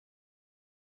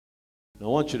And I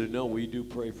want you to know we do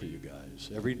pray for you guys.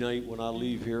 Every night when I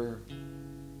leave here,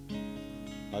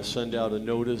 I send out a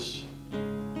notice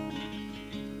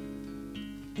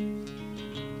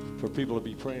for people to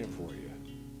be praying for you.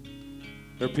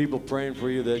 There are people praying for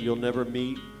you that you'll never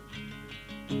meet.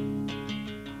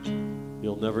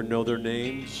 You'll never know their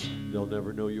names. They'll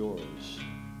never know yours.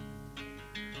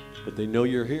 But they know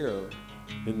you're here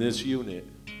in this unit,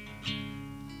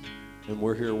 and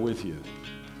we're here with you.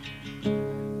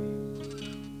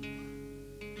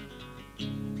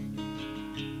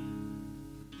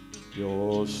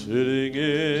 You're sitting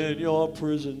in your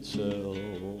prison cell,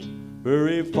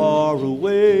 very far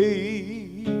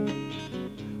away.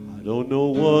 I don't know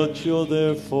what you're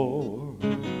there for.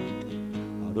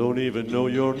 I don't even know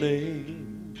your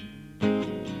name.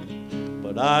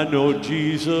 But I know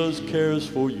Jesus cares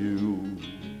for you.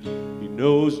 He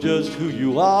knows just who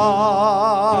you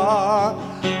are.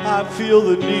 I feel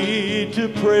the need to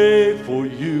pray for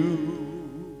you,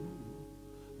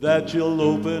 that you'll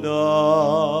open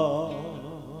up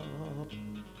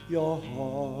your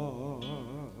heart.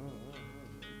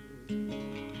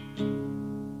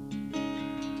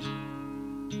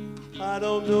 I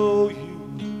don't know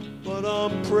you, but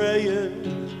I'm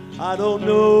praying. I don't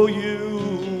know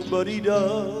you, but he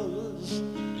does.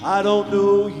 I don't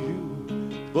know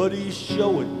you, but he's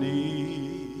showing me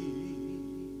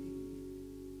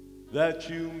that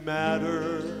you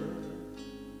matter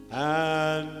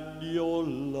and your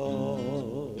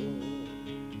love.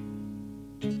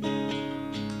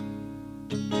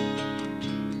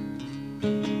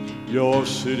 You're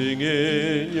sitting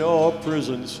in your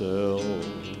prison cell,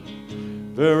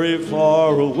 very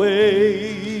far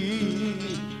away,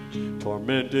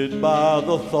 tormented by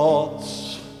the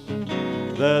thoughts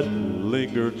that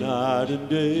linger night and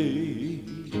day.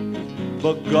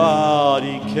 But God,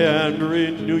 he can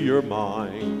renew your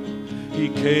mind. He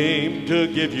came to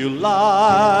give you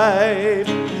life.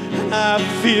 And I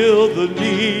feel the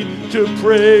need to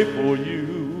pray for you,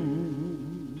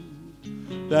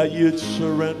 that you'd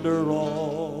surrender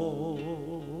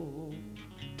all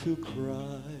to Christ.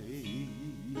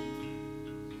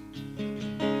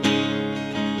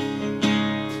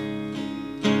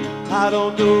 I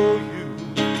don't know you,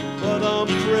 but I'm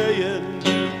praying.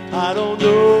 I don't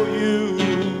know you,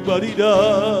 but he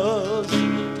does.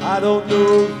 I don't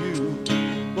know you,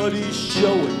 but he's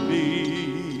showing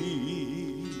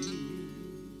me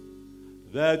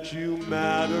that you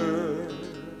matter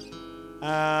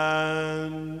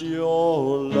and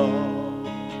your love.